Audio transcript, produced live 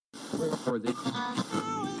in God's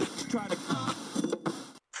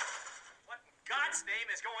name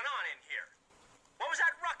is going on in here? What was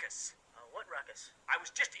that ruckus? What ruckus? I was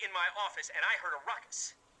just in my office and I heard a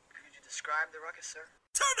ruckus. Could you describe the ruckus, sir?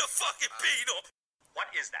 Turn the fucking beat up! What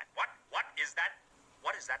is that? What is that?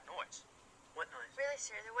 What is that noise? What noise? Really,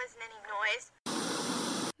 sir, there wasn't any noise.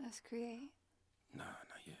 Let's create. Nah,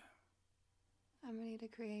 not yet. I'm ready to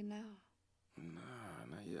create now. Nah,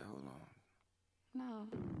 not yet. Hold on. No,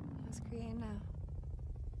 let's create now.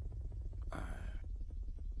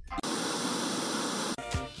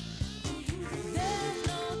 There's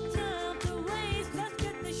no time to waste. Let's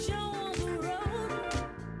get the show on the road.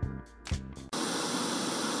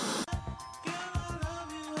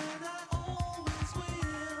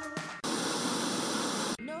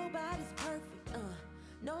 Nobody's perfect,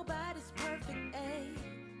 nobody's perfect, hey,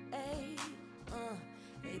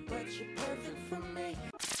 but you're perfect for me.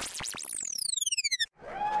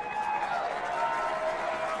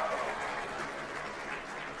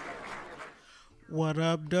 What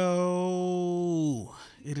up, though?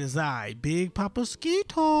 It is I, Big Papa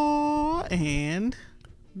Skeetor, and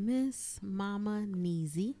Miss Mama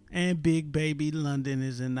Neezy. Big Baby London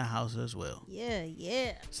is in the house as well. Yeah.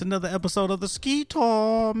 It's another episode of the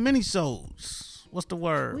Skeetor Minisodes. What's the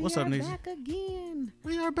word? What's up, We are Neezy? back again.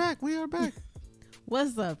 We are back.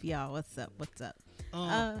 What's up, y'all? What's up?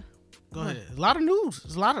 Go ahead. A lot of news.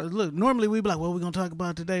 It's a lot of look. Normally we be like, "What we gonna talk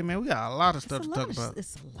about today, man?" We got a lot of stuff to talk about.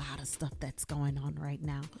 It's a lot of stuff that's going on right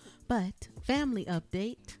now. But family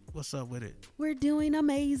update. What's up with it? We're doing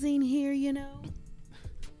amazing here,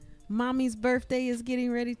 Mommy's birthday is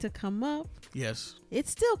getting ready to come up. Yes,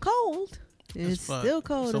 It's still cold. It's fun. still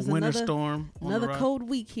cold. It's a winter storm. on the Another rise. cold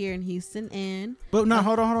week here in Houston, and But no,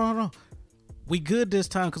 hold on. We good this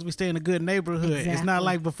time because we stay in a good neighborhood. It's Exactly. not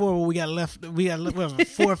like before where we got what,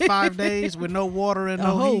 4 or 5 days with no water and a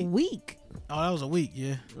no whole heat. week. Oh, that was a week,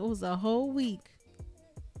 yeah. It was a whole week.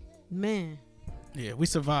 Man. Yeah, we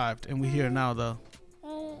survived and we here now though.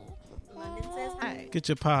 London says hi. Get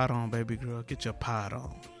your pod on, baby girl. Get your pod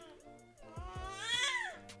on.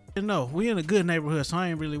 No, we in a good neighborhood, so I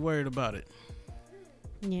ain't really worried about it.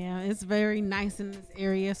 Yeah, it's very nice in this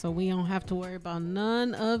area, so we don't have to worry about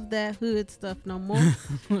none of that hood stuff no more.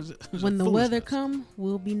 When the weather come,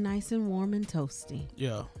 we'll be nice and warm and toasty.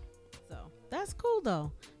 Yeah. So that's cool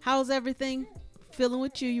though. How's everything feeling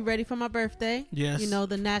with you? You ready for my birthday? Yes.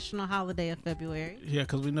 The national holiday of February. Yeah,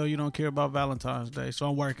 because we know you don't care about Valentine's Day, so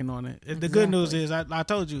I'm working on it. The good news is, I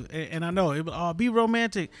told you, and I know it. Be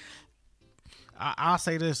romantic. I'll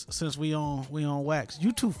say this since we on wax.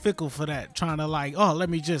 You too fickle for that. Trying to let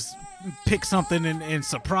me just pick something and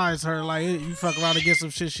surprise her. Like you fuck around and get some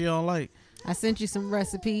shit she don't like. I sent you some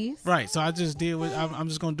recipes. Right. So I just did what I'm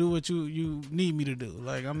just gonna do what you need me to do.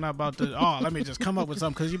 Like I'm not about to. Let me just come up with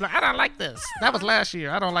something because you be like, I don't like this. That was last year.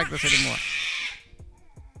 I don't like this anymore.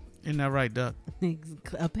 Isn't that right, Duck?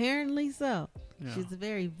 Apparently so. Yeah. She's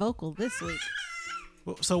very vocal this week.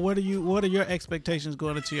 So what are your expectations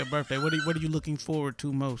going into your birthday? What are you looking forward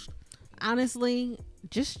to most? Honestly,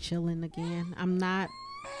 just chilling again. I'm not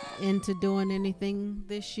into doing anything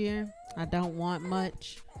this year. I don't want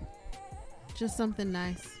much. Just something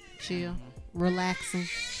nice, chill, relaxing.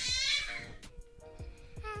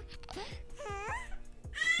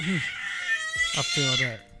 I feel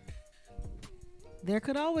that. There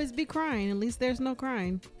could always be crying. At least there's no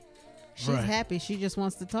crying. She's Right. happy. She just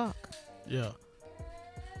wants to talk. Yeah.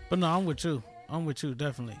 But no, I'm with you.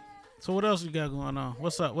 Definitely. So what else you got going on?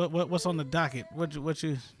 What's up? What's on the docket? What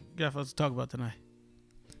you got for us to talk about tonight?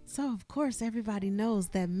 So, of course, everybody knows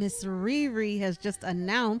that Miss Riri has just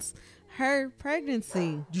announced her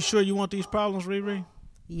pregnancy. You sure you want these problems, Riri?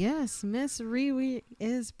 Yes, Miss Riri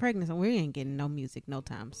is pregnant. So we ain't getting no music no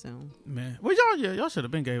time soon. Man, well, y'all should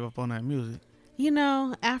have been gave up on that music.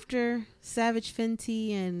 After Savage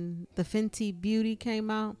Fenty and the Fenty Beauty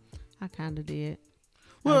came out, I kind of did.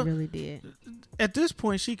 I really did. At this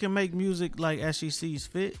point, she can make music like as she sees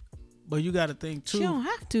fit, but you got to think too. She don't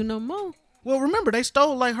have to no more. Well, remember they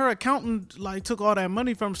stole her accountant took all that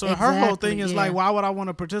money from. So her whole thing is yeah. why would I want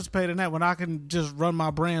to participate in that when I can just run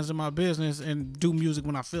my brands and my business and do music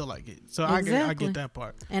when I feel like it. So I get that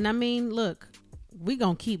part. And I mean, look, we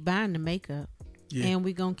gonna keep buying the makeup. Yeah. And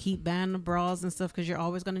we gonna keep buying the bras and stuff because you're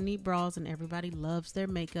always gonna need bras, and everybody loves their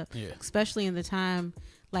makeup. Yeah. Especially in the time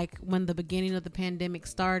like when the beginning of the pandemic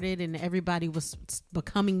started and everybody was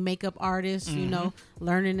becoming makeup artists,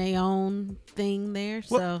 learning their own thing there.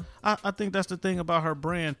 Well, I think that's the thing about her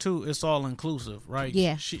brand too. It's all inclusive, right?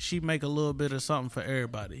 Yeah. She make a little bit of something for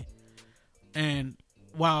everybody. And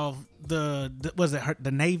while the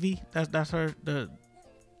Navy, that's her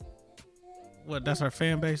what? That's her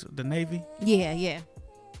fan base, the Navy. Yeah.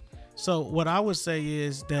 So what I would say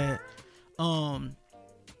is that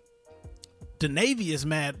the Navy is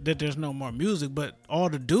mad that there's no more music, but all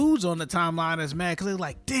the dudes on the timeline is mad because they're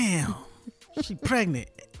like, damn, she pregnant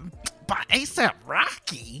by A$AP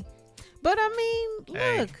Rocky. But I mean,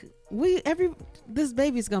 look, this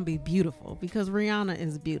baby's gonna be beautiful because Rihanna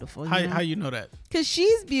is beautiful. How you know that? Because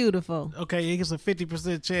she's beautiful. Okay, it's a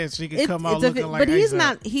 50% chance she can come out looking like. But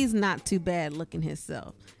A$AP. he's not too bad looking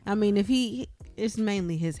himself. I mean, if it's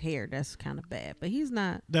mainly his hair that's kind of bad, but he's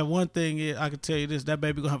not. That one thing is, I can tell you this: that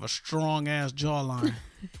baby gonna have a strong ass jawline.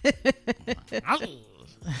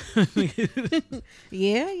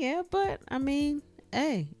 Yeah, but I mean,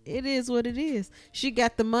 hey, it is what it is. She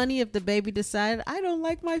got the money. If the baby decided, I don't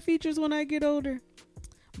like my features when I get older,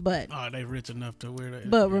 but they rich enough to wear that.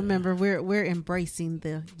 But remember, we're embracing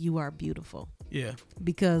the "you are beautiful." Yeah,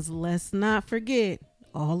 because let's not forget,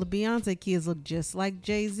 all the Beyonce kids look just like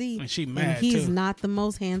Jay-Z, and she mad he's too. not the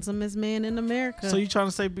most handsomest man in America. So you trying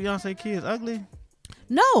to say Beyonce kids ugly?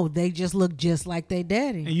 No, they just look just like their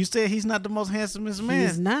daddy. And you said he's not the most handsomest man.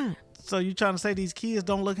 He's not. So you trying to say these kids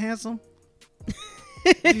don't look handsome?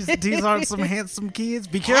 these aren't some handsome kids.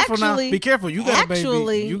 Be careful now. Be careful. You got a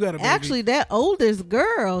baby. You got a baby. Actually, that oldest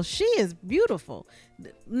girl, she is beautiful.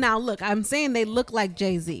 Now, look, I'm saying they look like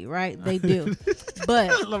Jay-Z, right? They do.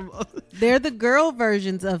 But they're the girl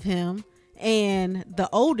versions of him. And the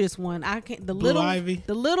oldest one, Blue Ivy.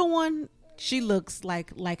 The little one, she looks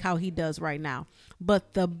like how he does right now.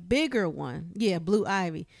 But the bigger one, Blue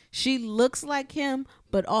Ivy, she looks like him,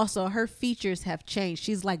 but also her features have changed.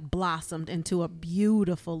 She's like blossomed into a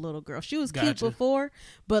beautiful little girl. She was cute before,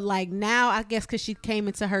 but like now, I guess because she came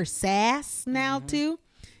into her sass now too.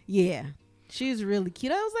 Yeah, she's really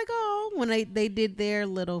cute. I was like, oh, when they did their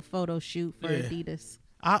little photo shoot for Adidas.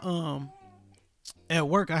 At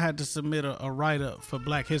work, I had to submit a write-up for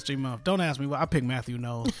Black History Month. Don't ask me why. I picked Matthew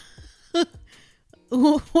Knowles.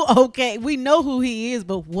 Okay, we know who he is,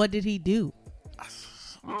 but what did he do?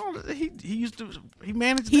 He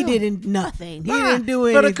managed. He didn't nothing. He didn't do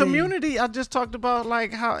anything. For the community, I just talked about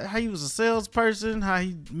like how he was a salesperson, how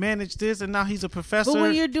he managed this, and now he's a professor. But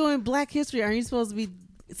when you're doing Black history, aren't you supposed to be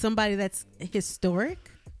somebody that's historic?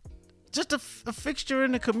 Just a fixture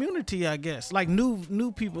in the community, I guess. Like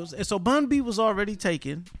new people. So Bun B was already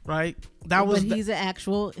taken, right? But he's an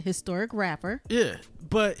actual historic rapper. Yeah,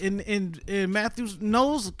 but in Matthew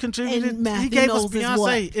Knowles contributed. Matthew he gave Knowles us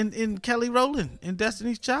Beyonce in Kelly Rowland in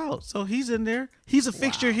Destiny's Child. So he's in there. He's a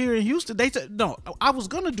fixture here in Houston. They said no. I was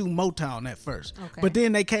gonna do Motown at first, but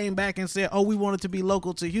then they came back and said, "Oh, we want it to be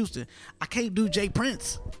local to Houston." I can't do Jay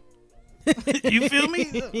Prince. You feel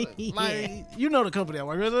me? Like you know the company I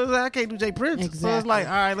work with. I can't do Jay Prince. Exactly. So it's like,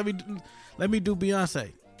 all right, let me do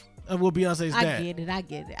Beyonce. Well, Beyonce's dad.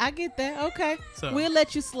 I get that. Okay. So. We'll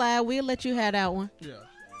let you slide. We'll let you have that one. Yeah.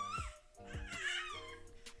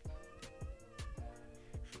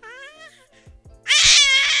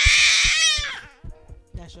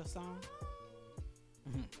 That's your song?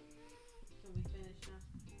 Mm-hmm. Can we finish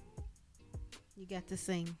now? You got to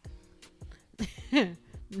sing.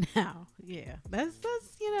 Now, yeah, that's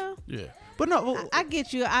Yeah, but no, I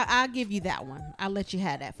get you. I'll give you that one. I'll let you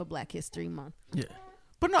have that for Black History Month. Yeah,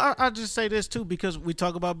 but no, I just say this too because we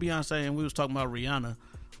talk about Beyonce and we was talking about Rihanna.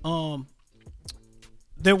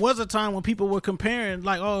 There was a time when people were comparing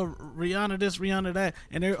like, oh, Rihanna this, Rihanna that,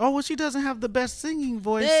 and they're she doesn't have the best singing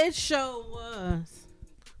voice. It sure was.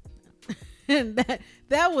 And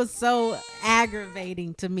that was so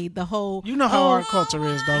aggravating to me. The whole how our culture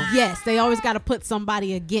is though. Yes, they always got to put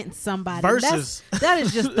somebody against somebody. Versus that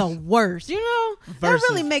is just the worst. That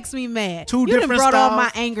really makes me mad. You done brought all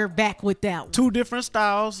my anger back with that one. Two different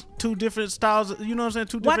styles. You know what I'm saying?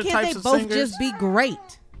 Two different types of singers. Why can't they both just be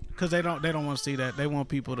great? Because they don't want to see that. They want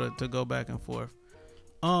people to go back and forth.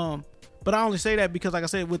 But I only say that because, like I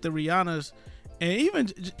said, with the Rihannas. And even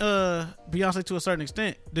Beyonce to a certain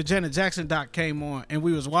extent, the Janet Jackson doc came on and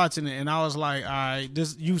we was watching it and I was like, all right,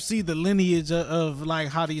 you see the lineage of like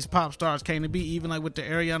how these pop stars came to be, even like with the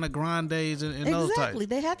Ariana Grandes and those types. Exactly.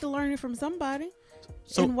 They had to learn it from somebody.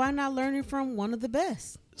 So, and why not learn it from one of the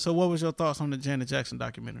best? So what was your thoughts on the Janet Jackson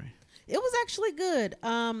documentary? It was actually good.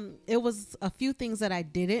 It was a few things that I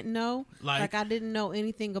didn't know. Like I didn't know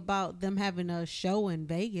anything about them having a show in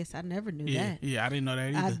Vegas. I never knew that. Yeah, I didn't know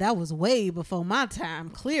that either. That was way before my time,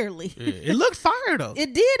 clearly. Yeah, it looked fire, though.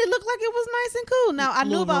 It did. It looked like it was nice and cool. Now, I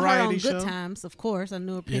knew about her on show. Good Times, of course. I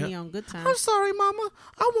knew her Penny on Good Times. I'm sorry, Mama.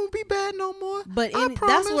 I won't be bad no more. But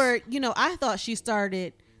that's where, I thought she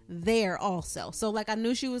started there also. So like I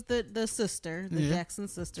knew she was the sister, the Yeah. Jackson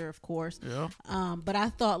sister, of course. Yeah. But I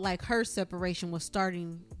thought like her separation was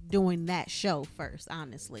starting doing that show first,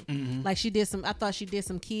 honestly. Like I thought she did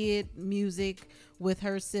some kid music with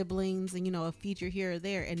her siblings and, you know, a feature here or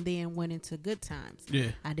there, and then went into Good Times.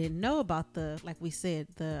 Yeah. I didn't know about like we said,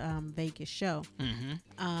 the Vegas show.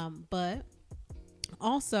 But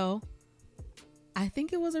also, I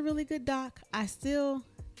think it was a really good doc.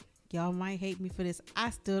 Y'all might hate me for this.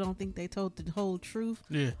 I still don't think they told the whole truth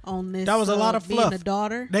on this. That was a lot of being fluff. a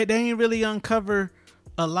daughter. They didn't really uncover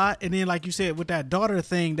a lot, and then like you said with that daughter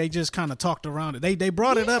thing, they just kind of talked around it. They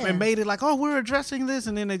brought it up and made it like, oh, we're addressing this,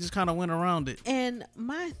 and then they just kind of went around it. And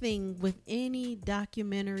my thing with any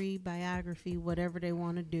documentary, biography, whatever they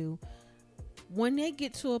want to do, when they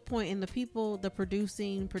get to a point and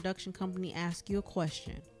the production company ask you a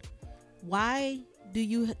question, why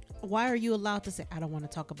are you allowed to say, I don't want to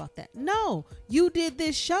talk about that? No, you did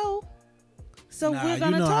this show, so we're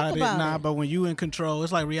going to talk about it. But when you in control,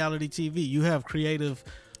 it's like reality TV. You have creative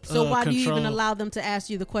So why do you even control. allow them to ask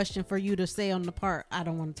you the question for you to say on the part, I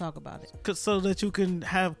don't want to talk about it? So that you can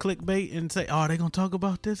have clickbait and say, oh, they going to talk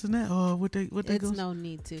about this and that? Or what they It's gonna... no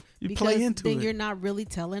need to. You because play into then it. you're not really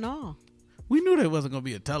telling all. We knew there wasn't going to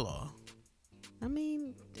be a tell-all. I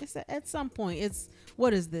mean, it's at some point.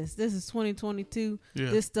 What is this? This is 2022. Yeah.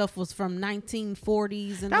 This stuff was from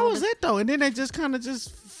 1940s, and That all was this. it, though. And then they just kind of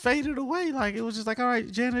just faded away. Like, it was just like, all right,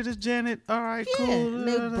 Janet is Janet. All right, Yeah, cool. and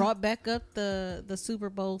they brought back up the Super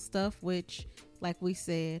Bowl stuff, which, like we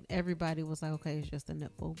said, everybody was like, okay, it's just a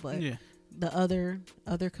nipple, but Yeah. the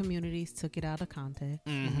other communities took it out of context.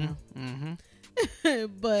 Mm-hmm.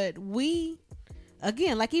 But we.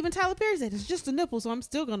 Again, like even Tyler Perry said, it's just a nipple, so I'm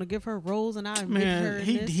still gonna give her roles, and I'm her Man, in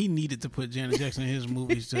he this. he needed to put Janet Jackson in his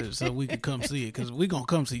movies so we could come see it, because we gonna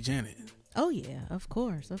come see Janet. Oh yeah, of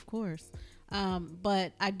course.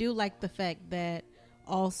 But I do like the fact that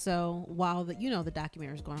also while the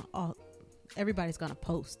documentary is going on, everybody's gonna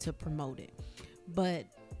post to promote it, but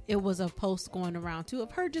it was a post going around too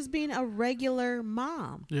of her just being a regular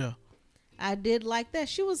mom. Yeah. I did like that.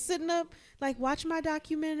 She was sitting up like, watch my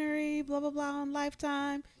documentary, blah, blah, blah, on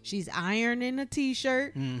Lifetime. She's ironing a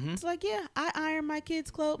t-shirt. It's like, yeah, I iron my kids'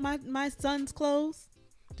 clothes, my son's clothes.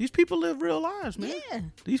 These people live real lives, man. Yeah.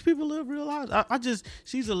 These people live real lives.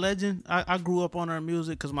 She's a legend. I grew up on her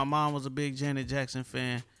music because my mom was a big Janet Jackson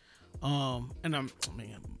fan.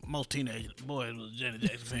 Most teenage boys was a Janet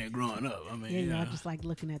Jackson fan growing up. I mean, Yeah, y'all just like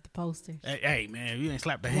looking at the posters. Hey, man, if you ain't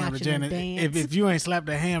slapped the ham to Watching them Janet. dance. If you ain't slapped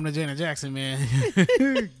the ham to Janet Jackson, man,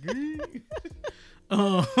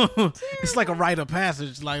 it's like a rite of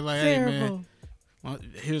passage. Like, hey, man, Terrible. well,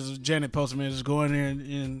 here's a Janet poster, man. Just go in there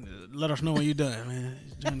and let us know when you're done, man.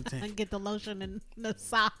 Janet And get the lotion and the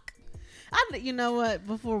sock. You know what?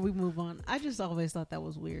 Before we move on, I just always thought that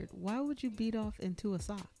was weird. Why would you beat off into a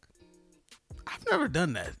sock? I've never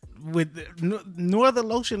done that with nor the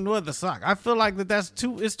lotion nor the sock. I feel like it's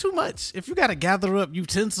too much. If you got to gather up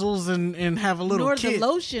utensils and have a little Nor kit. the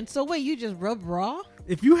lotion. So wait, you just rub raw?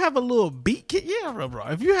 If you have a little beat kit, yeah, rub raw.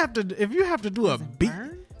 If you have to do a beat,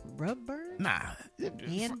 Burn? Rub burn? nah.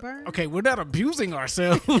 Hand burn? Okay, we're not abusing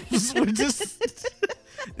ourselves. We're just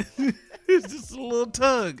it's just a little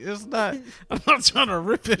tug. It's not. I'm not trying to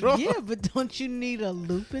rip it off. Yeah, but don't you need a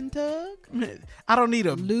loop and tug? Man, I don't need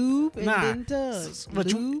a Lube and Nah. then tug.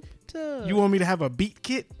 But Lube, tug. You want me to have a beat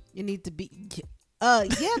kit? You need to be. Yeah,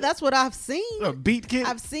 that's what I've seen. A beat kit?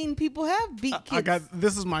 I've seen people have beat kits. I got.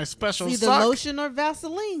 This is my special either sock. lotion or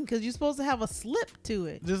Vaseline because you're supposed to have a slip to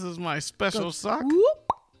it. This is my special Go, sock. whoop.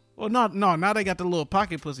 Well, no. Now they got the little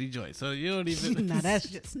pocket pussy joint, so you don't even. Now that's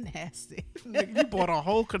just nasty. You bought a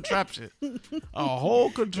whole contraption. A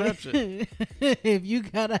whole contraption. If you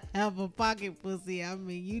gotta have a pocket pussy, I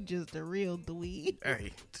mean, you just a real dweeb.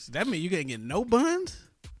 Hey, does that mean you can't get no buns?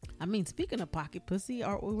 I mean, speaking of pocket pussy,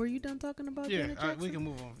 were you done talking about Yeah, Janet all right, we Jackson? can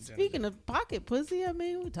move on. from Janet. Speaking of pocket pussy, I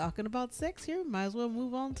mean, we're talking about sex here. Might as well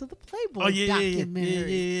move on to the Playboy Oh yeah.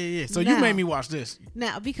 documentary. So Now- you made me watch this.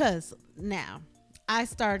 Now, I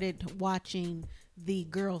started watching the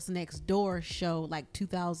Girls Next Door show like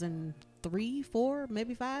 2003, 4,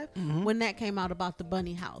 maybe 5, when that came out about the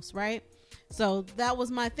bunny house, right? So that was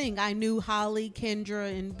my thing. I knew Holly,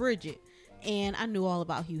 Kendra, and Bridget, and I knew all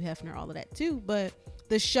about Hugh Hefner, all of that too, but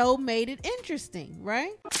the show made it interesting,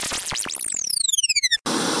 right?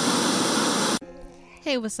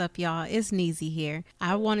 Hey, what's up, y'all? It's Neezy here.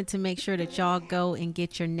 I wanted to make sure that y'all go and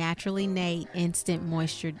get your Naturally Nay Instant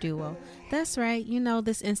Moisture Duo. That's right. You know,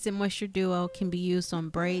 this Instant Moisture Duo can be used on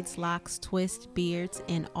braids, locks, twists, beards,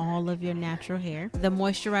 and all of your natural hair. The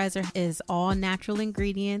moisturizer is all natural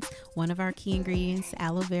ingredients. One of our key ingredients,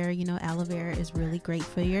 aloe vera. You know, aloe vera is really great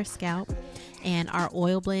for your scalp. And our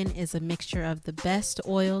oil blend is a mixture of the best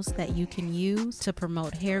oils that you can use to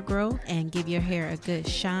promote hair growth and give your hair a good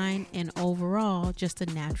shine and overall just a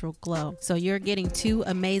natural glow. So you're getting 2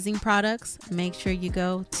 amazing products. Make sure you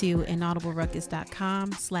go to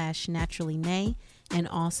inaudibleruckus.com/naturally Nay. And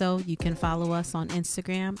also you can follow us on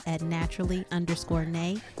Instagram at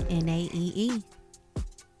naturally_Nay, Naee.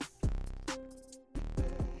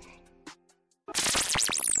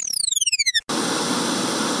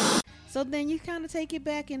 So then you kind of take it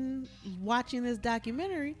back and watching this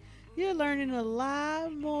documentary, you're learning a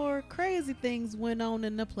lot more crazy things went on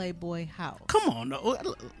in the Playboy house. Come on, no,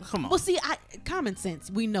 come on. Well, see, common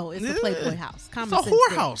sense. We know it's the Playboy house. Common it's a sense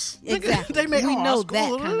whorehouse. Exactly. They make we know that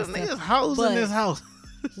school. kind of Niggas stuff. house in this house.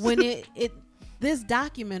 When this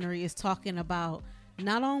documentary is talking about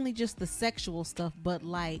not only just the sexual stuff, but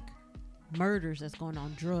like murders that's going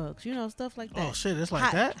on, drugs, you know, stuff like that. Oh shit, it's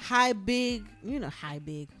like that. High big.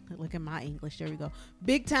 Look at my English. There we go.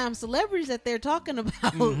 Big time celebrities that they're talking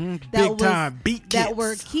about. Big time beat that kits.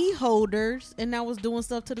 were key holders and that was doing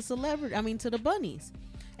stuff to the celebrity. I mean, to the bunnies.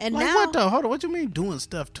 And like now, what though? Hold on, what you mean doing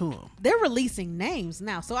stuff to them? they're releasing names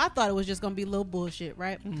now. So I thought it was just gonna be a little bullshit,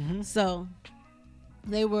 right? So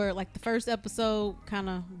they were like the first episode, kind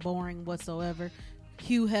of boring whatsoever.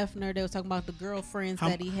 Hugh Hefner, they was talking about the girlfriends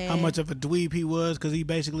that he had. How much of a dweeb he was, because he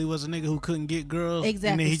basically was a nigga who couldn't get girls. Exactly.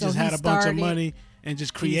 And then he So just he had a bunch of started- money and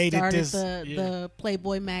just He created started this. the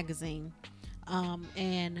Playboy magazine,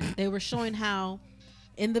 and they were showing how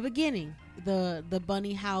in the beginning the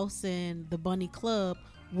bunny house and the bunny club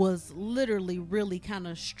was literally really kind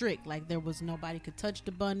of strict. Like there was nobody could touch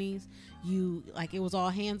the bunnies. It was all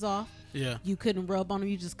hands off. Yeah. You couldn't rub on them.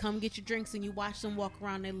 You just come get your drinks and you watch them walk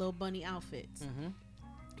around their little bunny outfits.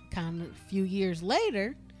 Kind of a few years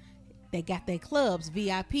later, they got their clubs,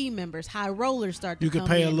 VIP members, high rollers start to You come could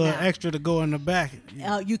pay a in little now. extra to go in the back.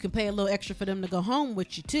 You can pay a little extra for them to go home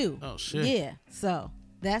with you too. Oh shit. Yeah. So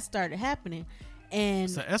that started happening. And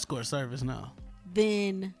It's an escort service now.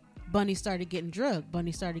 then Bunny started getting drugged.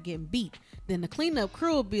 Bunny started getting beat. Then the cleanup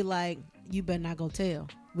crew would be like, you better not go tell.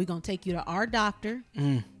 We're going to take you to our doctor.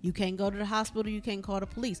 You can't go to the hospital. You can't call the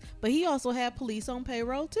police. But he also had police on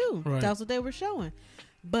payroll too. Right. That's what they were showing.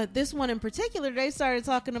 But this one in particular, they started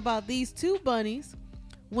talking about these 2 bunnies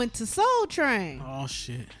went to Soul Train. Oh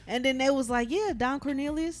shit. And then they was like, yeah, Don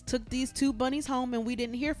Cornelius took these 2 bunnies home and we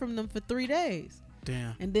didn't hear from them for 3 days.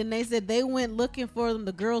 Damn. And then they said they went looking for them.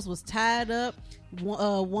 The girls was tied up.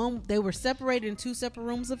 They were separated in 2 separate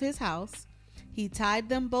rooms of his house. He tied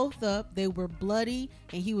them both up. They were bloody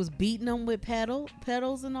and he was beating them with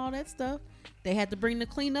pedals and all that stuff. They had to bring the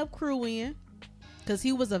cleanup crew in because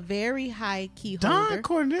he was a very high key holder. Don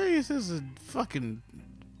Cornelius is a fucking.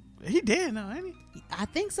 He dead now, ain't he? I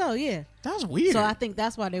think so, yeah. That's weird. So I think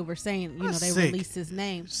that's why they were saying, That's they sick. released his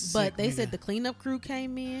name. Sick But they nigga. said the cleanup crew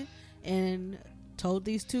came in and told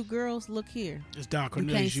these 2 girls, look here. It's Don You can't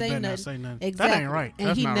Cornelius. You say better nothing. not say nothing. Exactly. That ain't right. And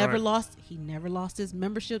That's he not never right. lost. He never lost his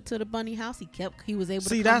membership to the bunny house. He was able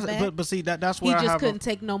See, to come that's back. but see that's He where I just have couldn't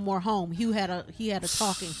take no more home. He had a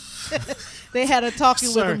talking. They had a talking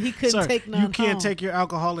with him. He couldn't take none You can't home. take your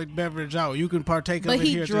alcoholic beverage out. You can partake But of it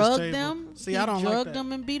he here at this drugged table. them. See, he I don't like drugged that.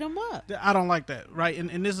 them and beat them up. I don't like that, right?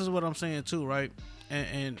 And this is what I'm saying too, right?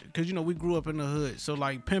 And because we grew up in the hood, so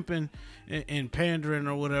like pimping and pandering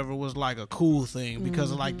or whatever was like a cool thing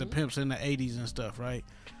because of like the pimps in the 80s and stuff, right?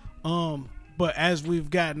 But as we've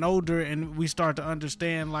gotten older and we start to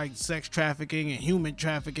understand like sex trafficking and human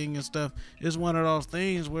trafficking and stuff, it's one of those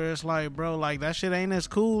things where it's like, bro, like that shit ain't as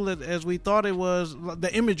cool as we thought it was.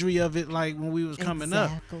 The imagery of it, like when we was coming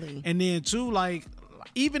up, Exactly. and then too, like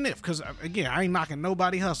even if, because again, I ain't knocking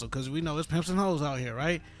nobody hustle because we know it's pimps and hoes out here,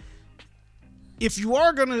 right? If you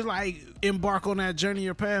are gonna like embark on that journey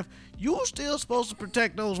or path, you're still supposed to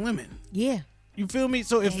protect those women. Yeah. You feel me?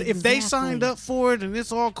 So if they Exactly. signed up for it and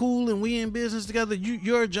it's all cool and we in business together,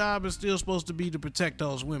 your job is still supposed to be to protect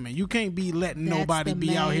those women. You can't be letting That's nobody the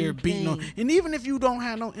be out here main beating on. thing. And even if you don't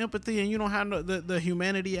have no empathy and you don't have the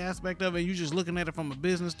humanity aspect of it, you just looking at it from a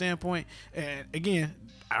business standpoint. And again,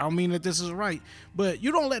 I don't mean that this is right, but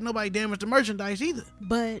you don't let nobody damage the merchandise either.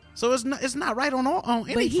 But So it's not right on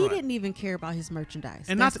any but he front. didn't even care about his merchandise.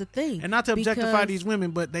 And That's not the thing. and not to objectify Because- these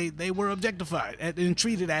women, but they were objectified and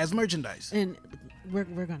treated as merchandise. And we're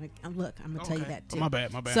gonna look. I'm gonna tell you Okay. that too. My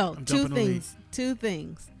bad. So I'm two jumping the lead. things. Two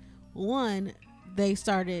things. One, they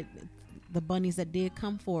started the bunnies that did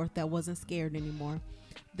come forth that wasn't scared anymore.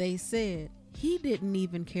 They said he didn't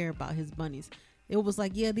even care about his bunnies. It was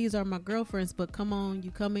like, yeah, these are my girlfriends, but come on,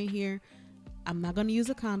 you come in here. I'm not going to use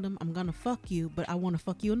a condom. I'm going to fuck you, but I want to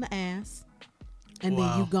fuck you in the ass. And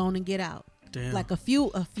then you go on and get out. Damn. Like a few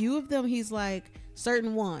of them, he's like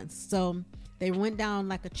certain ones. So they went down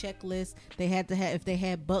like a checklist. They had to have, if they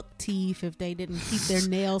had buck teeth, if they didn't keep their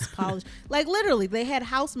nails polished. Like literally, they had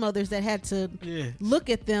house mothers that had to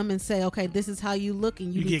look at them and say, okay, this is how you look,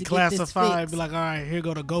 and you need get to classified. Get this Be like, all right, here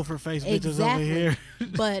go the gopher face bitches Exactly. over here.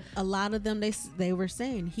 But a lot of them, they were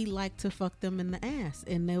saying he liked to fuck them in the ass,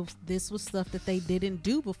 and this was stuff that they didn't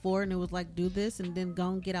do before, and it was like, do this and then go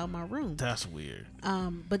and get out my room. That's weird.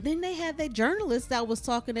 But then they had their journalists that was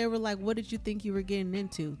talking. They were like, what did you think you were getting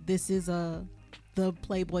into? This is the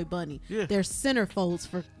Playboy bunny. Yeah. They're centerfolds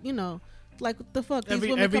for, like what the fuck? These women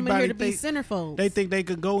come in everybody here to be think- centerfolds. They think they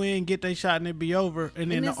could go in, get their shot, and it be over.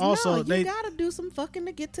 And then it's also you they gotta do some fucking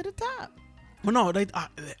to get to the top. well, no,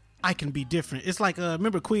 I can be different. It's like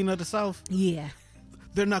remember Queen of the South? Yeah.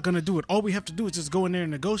 They're not gonna do it. All we have to do is just go in there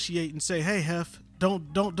and negotiate and say, hey, Hef,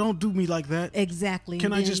 don't do me like that. Exactly.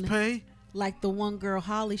 Can And I just then, pay? Like the one girl,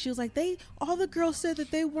 Holly, she was like, all the girls said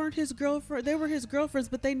that they weren't his girlfriend. They were his girlfriends,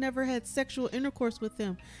 but they never had sexual intercourse with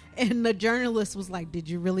him. And the journalist was like, did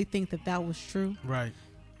you really think that was true? Right.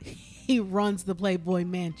 He runs the Playboy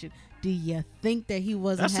Mansion. Do you think that he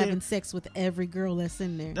wasn't That's having it. sex with every girl that's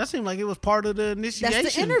in there? That seemed like it was part of the initiation.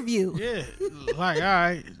 That's the interview. Yeah. Like, all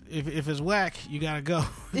right, if it's whack, you gotta go.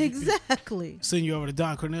 Exactly. Send you over to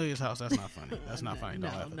Don Cornelius' house. That's not funny. That's not funny.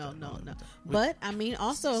 Don't laugh at No. that. But I mean,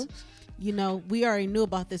 also, we already knew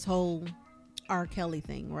about this whole R. Kelly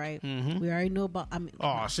thing, right? Mm-hmm. We already knew about.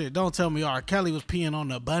 Oh shit! Don't tell me R. Kelly was peeing on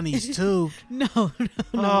the bunnies too. No. Oh,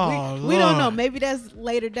 we don't know. Lord. Maybe that's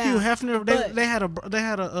later down. Hugh Hefner, But- they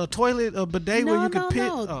had a toilet, a bidet where you could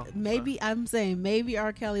piss. Oh, Maybe I'm saying maybe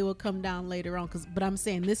R. Kelly will come down later on, but I'm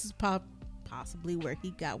saying this is possibly where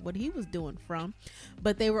he got what he was doing from.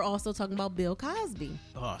 But they were also talking about Bill Cosby.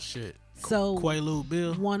 oh shit! So Quaalude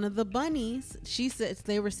Bill. one of the bunnies, she said,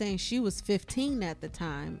 they were saying she was 15 at the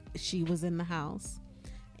time she was in the house,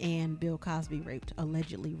 and Bill Cosby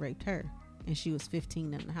allegedly raped her, and she was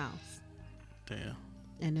 15 in the house. Damn.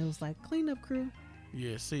 And it was like cleanup crew.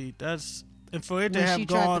 Yeah. See, that's and for it to When have she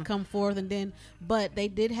tried gone. to come forth, and then, but they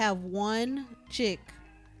did have one chick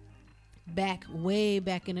way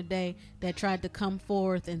back in the day that tried to come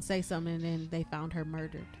forth and say something, and then they found her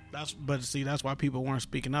murdered. That's why people weren't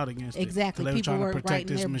speaking out against it. Exactly. 'Cause they People trying to were protect writing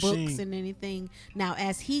this their machine. books and anything. Now,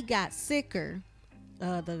 as he got sicker,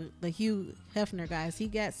 the Hugh Hefner guy, as he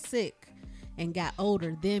got sick and got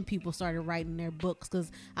older, then people started writing their books,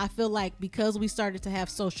 because I feel like because we started to have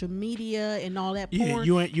social media and all that Yeah, porn,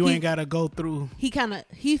 you ain't got to go through.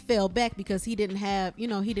 he fell back because he didn't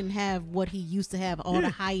have what he used to have, all the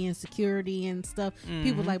high end security and stuff.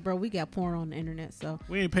 People like, bro, we got porn on the internet, so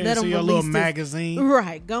We ain't paying let to see him your little release this- magazine.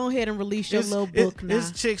 Right, go ahead and release your little book now.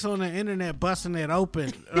 It's chicks on the internet busting it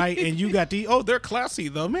open, right? And you got they're classy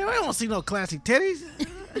though, man. I don't see no classy titties.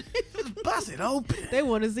 Just bust it open. They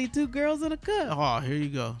want to see two girls in a cup. Oh, here you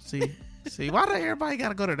go. See, why do everybody got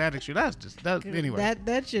to go to that extreme? That's just that anyway.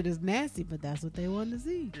 That shit is nasty, but that's what they want to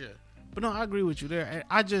see. Yeah, but no, I agree with you there.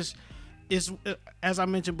 It's as I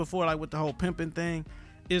mentioned before, like with the whole pimping thing.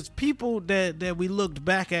 It's people that we looked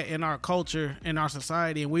back at in our culture, in our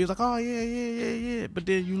society, and we was like, oh yeah. But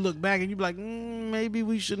then you look back and you be like, maybe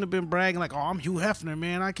we shouldn't have been bragging like, oh, I'm Hugh Hefner,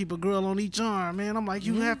 man. I keep a girl on each arm, man. I'm like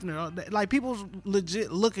Hugh Hefner. Like people's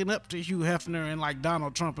legit looking up to Hugh Hefner and like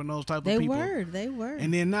Donald Trump and those type of people. They were.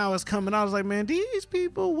 And then now it's coming out. I was like, man, these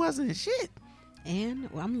people wasn't shit. And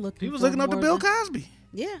I'm looking. He was for looking up to more Bill than- Cosby.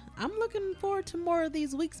 Yeah, I'm looking forward to more of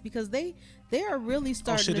these weeks, because they are really Oh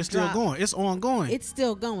starting shit, to it's drop. still going. It's ongoing. It's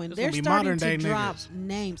still going. It's They're gonna be starting modern to day drop niggas.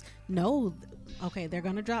 names. No, okay, they're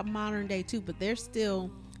gonna drop modern day too, but they're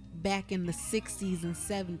still back in the 60s and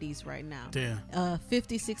 70s right now. Damn.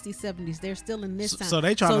 50s, 60s, 70s. They're still in this time. So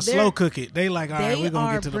they trying to they're- slow cook it. They like, all right, they we're gonna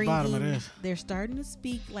are get to the bottom of bringing- this. They're starting to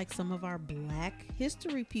speak like some of our Black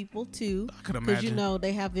history people too. I could Because imagine.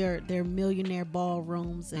 they have their millionaire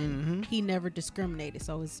ballrooms, and Mm-hmm. he never discriminated,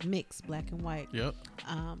 so it's mixed, black and white. Yep.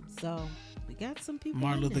 So we got some people.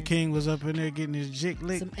 Martin in Luther there. King was up in there getting his jig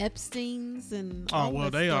licked. Some Epsteins and Oh all well,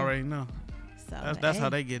 that they stuff. already know. So, That's how hey,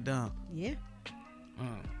 they get down. Yeah. Uh,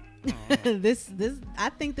 this I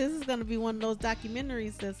think this is gonna be one of those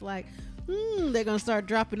documentaries that's like, they're gonna start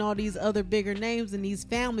dropping all these other bigger names, and these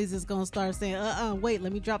families is gonna start saying, wait,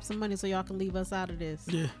 let me drop some money so y'all can leave us out of this.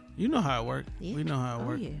 yeah, you know how it works. Yeah. We know how it Oh,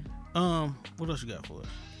 works. yeah. What else you got for us?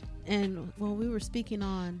 And when we were speaking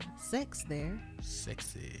on sex there,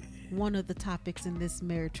 Sexy. one of the topics in this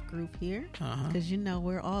marriage group here, Uh-huh. because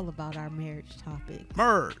we're all about our marriage topics.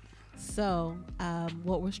 Bird. So,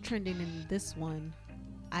 what was trending in this one,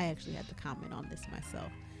 I actually had to comment on this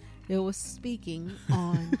myself. It was speaking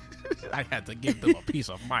on I had to give them a piece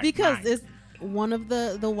of my because mind. it's one of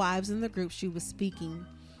the wives in the group. She was speaking.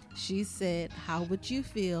 She said, "How would you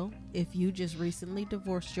feel if you just recently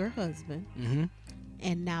divorced your husband, Mm-hmm.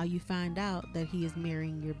 and now you find out that he is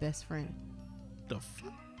marrying your best friend?" The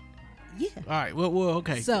fuck? Yeah, All right. Well,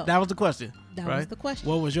 okay. So, that was the question. that right? was the question.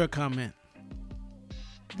 What was your comment?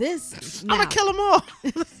 This I'm gonna kill them all.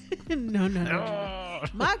 no.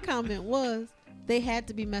 My comment was they had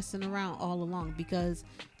to be messing around all along because,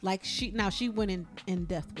 like, she went in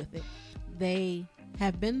depth with it. They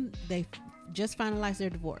just finalized their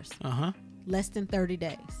divorce. Less than 30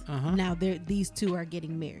 days. Now these two are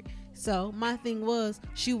getting married. So my thing was,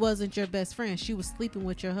 she wasn't your best friend. She was sleeping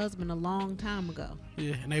with your husband a long time ago.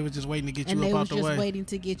 Yeah, and they was just waiting to get And you they up was out the just way. waiting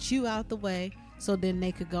to get you out the way so then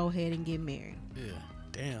they could go ahead and get married. Yeah,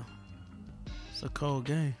 damn. It's a cold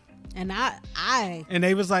game. And I And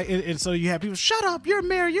they was like, and so you had people, shut up, you're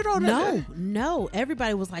married, you don't know. No.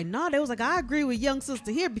 Everybody was like, no. They was like, I agree with young sister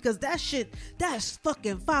here because that's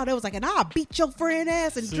fucking foul. They was like, and I'll beat your friend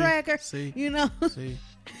ass and drag her. See, you know, see,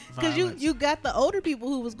 because you got the older people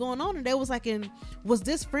who was going on, and they was like, and was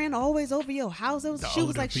this friend always over your house? She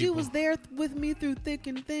was like, she was there with me through thick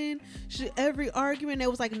and thin. Every argument, they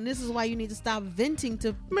was like, and this is why you need to stop venting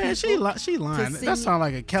to man. people. She lying. sing- That sounds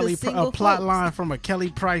like a Kelly single plot folks. line from a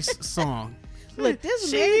Kelly Price song. Look, this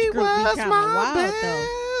She marriage group be was kinda my wild, though.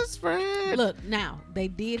 best friend. Look, now they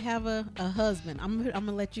did have a husband. I'm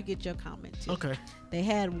gonna let you get your comment too. Okay. They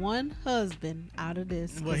had one husband out of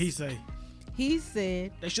this. What he say? He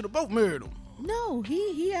said They should have both married him. no.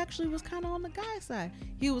 He actually was kind of on the guy's side.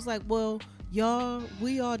 He was like, well,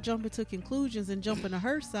 we all jumping to conclusions and jumping to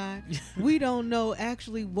her side. We don't know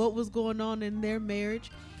actually what was going on in their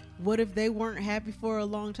marriage. What if they weren't happy for a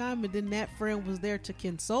long time and then that friend was there to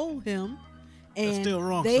console him? And still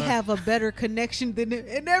wrong, they sir. have a better connection than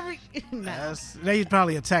and every. Nah. They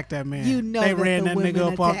probably attacked that man. You know they that ran the that nigga women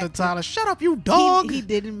up off the attacked toilet. Shut up, you dog. He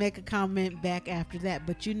didn't make a comment back after that,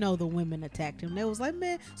 but you know the women attacked him. They was like,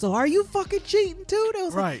 man, so are you fucking cheating too? They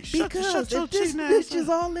was Right. like, Shut because your if this cheating ass bitch is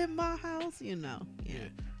up. all in my house, you know.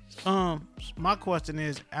 Yeah. My question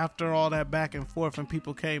is, after all that back and forth and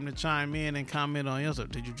people came to chime in and comment on yours,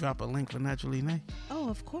 did you drop a link for Naturally Nay? Oh,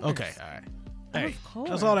 of course. Okay, all right. Hey, Of course.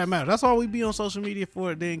 that's all that matters. That's all we be on social media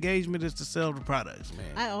for. The engagement is to sell the products, man.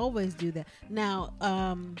 I always do that. Now,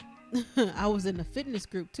 I was in a fitness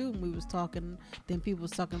group too, and we was talking. Then people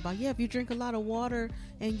was talking about, if you drink a lot of water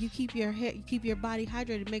and you keep your hair, you keep your body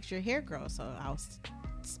hydrated, it makes your hair grow. So I was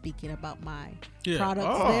speaking about my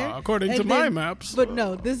products there, according And to my then- maps. But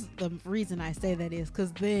no, this the reason I say that is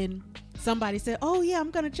because then somebody said, "Oh yeah,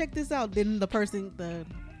 I'm gonna check this out." Then the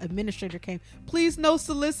administrator came. Please, no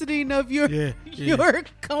soliciting of your your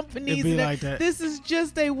companies. It'd be And like that. This is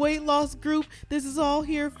just a weight loss group. This is all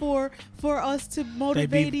here for us to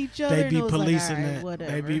motivate each other. They And be it was like, policing all right, that.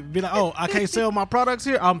 whatever. They be like, oh, I can't sell my products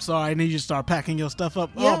here. I'm sorry. I need you to start packing your stuff up.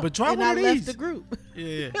 Yep, Oh, but try and one I of left these. the group.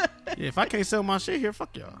 Yeah. If I can't sell my shit here,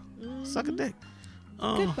 fuck y'all. Suck a dick.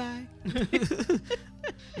 Goodbye,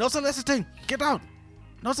 No soliciting. Get out.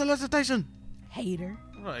 No solicitation. hater.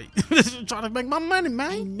 Right. Trying to make my money,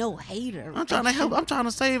 man. Ain't no hater. I'm trying to help. I'm trying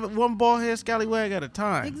to save one bald head scallywag at a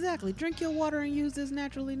time. Exactly. Drink your water and use this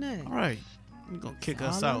Naturally Nay. All right. You're going to kick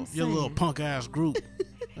That's us all I'm out. Your little saying. punk ass group.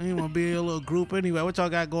 I ain't want to be a little group anyway. What y'all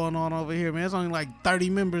got going on over here, man? It's only like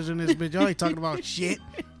 30 members in this bitch. Y'all ain't talking about shit.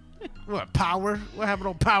 What, power? What happened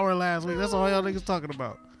on power last week? That's all y'all niggas talking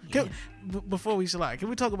about. Before we slide, can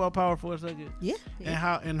we talk about power for a second? Yeah.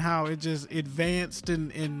 And how it just advanced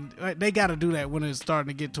and they got to do that when it's starting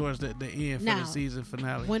to get towards the end for Now, the season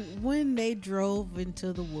finale. When they drove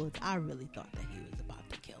into the woods, I really thought that he was about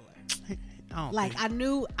to kill her. I don't Like think- I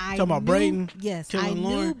knew, Talking about Brayden Yes, killing I knew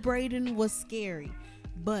Lauren? Brayden was scary,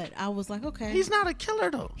 but I was like, okay, he's not a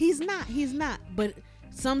killer though. He's not. But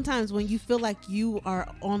sometimes when you feel like you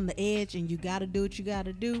are on the edge and you got to do what you got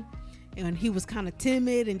to do, and he was kind of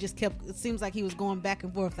timid and just kept. It seems like he was going back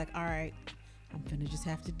and forth. Like, all right, I'm finna just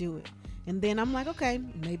have to do it. And then I'm like, okay,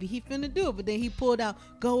 maybe he finna do it. But then he pulled out,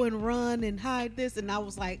 go and run and hide this. And I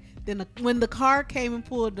was like, when the car came and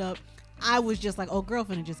pulled up, I was just like, oh, girl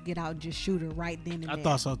finna just get out and just shoot her right then and there. I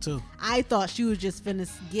thought so too. I thought she was just finna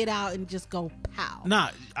get out and just go pow. Nah,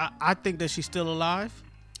 I think that she's still alive.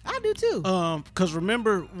 I do too. Because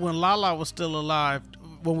remember when Lala was still alive,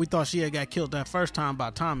 when we thought she had got killed that first time by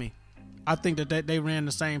Tommy, I think that they ran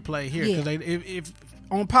the same play here. Because Yeah. if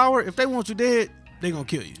on Power, if they want you dead, they gonna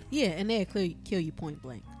kill you. Yeah, and they'll kill you point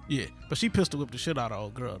blank. Yeah, but she pistol whipped the shit out of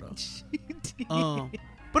old girl though.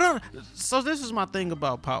 But so this is my thing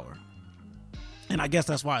about Power, and I guess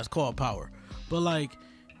that's why it's called Power. But like,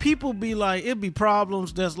 people be like, it be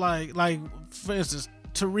problems that's like for instance,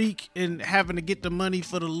 Tariq and having to get the money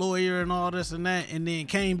for the lawyer and all this and that, and then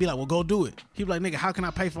Kane be like, well, go do it. He be like, nigga, how can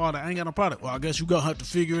I pay for all that? I ain't got no product. Well, I guess you gonna have to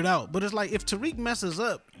figure it out. But it's like, if Tariq messes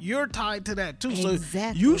up, you're tied to that too.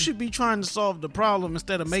 Exactly. So you should be trying to solve the problem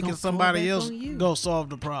instead of making somebody else go solve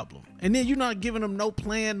the problem. And then you're not giving them no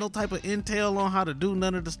plan, no type of intel on how to do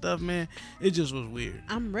none of the stuff, man. It just was weird.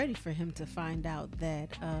 I'm ready for him to find out that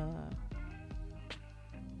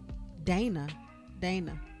Dana.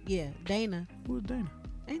 Who is Dana?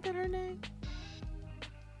 Ain't that her name?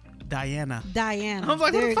 Diana. I was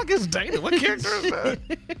like, what the fuck is Dana? What character is that?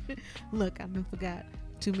 Look, I done forgot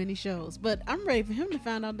too many shows. But I'm ready for him to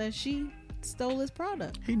find out that she stole his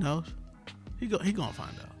product. He knows. He gonna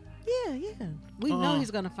find out. Yeah. We know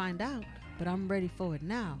he's gonna find out, but I'm ready for it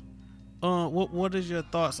now. What is your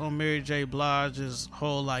thoughts on Mary J. Blige's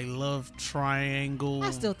whole like love triangle?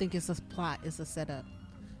 I still think it's a plot. It's a setup.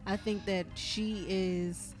 I think that she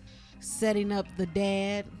is setting up the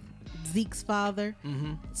dad, Zeke's father,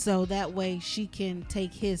 so that way she can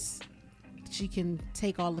take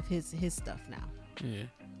all of his stuff now. Yeah,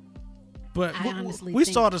 but I honestly we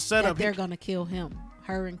think saw the setup. That they're gonna kill him,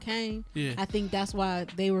 her and Kane. Yeah, I think that's why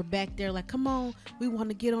they were back there like, come on, we want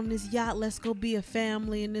to get on this yacht. Let's go be a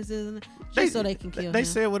family, and this isn't just so they can kill him. They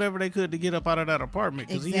said whatever they could to get up out of that apartment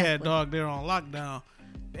because he had dog there on lockdown.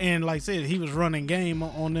 And like I said, he was running game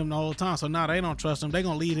on them the whole time. So now they don't trust him. They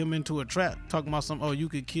gonna lead him into a trap, talking about you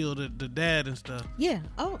could kill the dad and stuff. Yeah.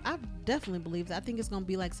 Oh, I definitely believe that. I think it's gonna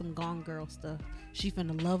be like some Gone Girl stuff. She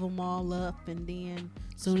finna love them all up, and then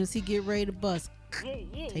soon as he get ready to bust,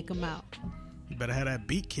 take him out. You better have that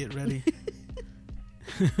beat kit ready.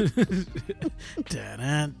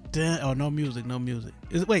 Oh, no music.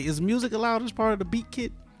 Is music allowed as part of the beat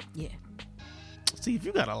kit? Yeah. See, if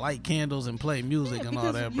you gotta light candles and play music and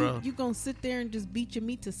all that, bro. You gonna sit there and just beat your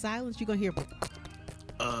meat to silence? You gonna hear?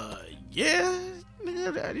 Yeah.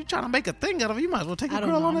 Nigga, you trying to make a thing out of it? You might as well take a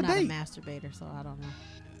girl on a date. I'm not a masturbator, so I don't know.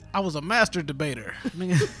 I was a master debater.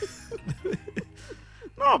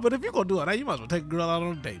 No, but if you gonna do all that, you might as well take a girl out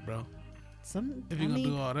on a date, bro. If you're gonna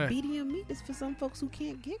do all that, BDM meat is for some folks who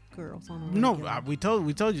can't get girls on a regular. We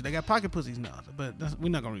told you they got pocket pussies now, but we're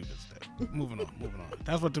not gonna revisit that. Moving on.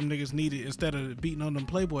 That's what them niggas needed instead of beating on them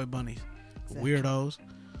Playboy bunnies, exactly. Weirdos.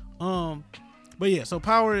 But yeah, so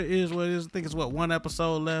Power is what it is. I think it's one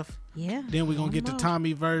episode left. Yeah. Then we're gonna get the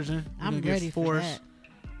Tommy version. I'm ready for that.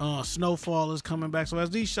 Snowfall is coming back. So as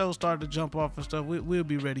these shows start to jump off and stuff, we'll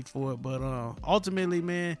be ready for it. But ultimately,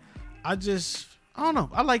 man, I don't know.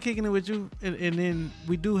 I like kicking it with you, and then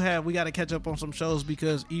we got to catch up on some shows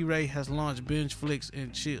because E-Ray has launched Binge Flicks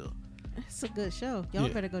and Chill. It's a good show. Y'all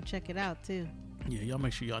better go check it out too. Yeah, y'all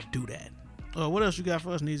make sure y'all do that. What else you got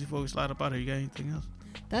for us, Neezy, before we slide up out here? You got anything else?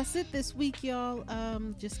 That's it this week, y'all.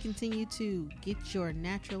 Just continue to get your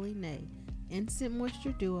Naturally Nay Instant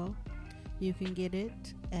Moisture Duo. You can get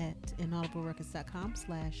it at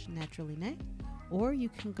inaudiblerecords.com/naturallynay, or you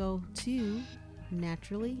can go to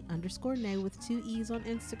naturally_nay with 2 E's on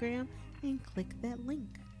Instagram and click that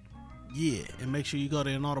link. Yeah, and make sure you go to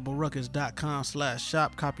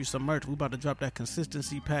inaudiblerecords.com/shop, copy some merch. We about to drop that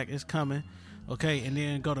consistency pack. It's coming. Okay, and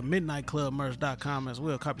then go to midnightclubmerch.com as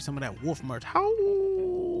well. Copy some of that Wolf merch. How?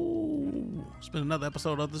 It's been another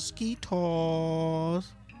episode of the Ski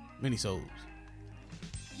Toss Minisodes.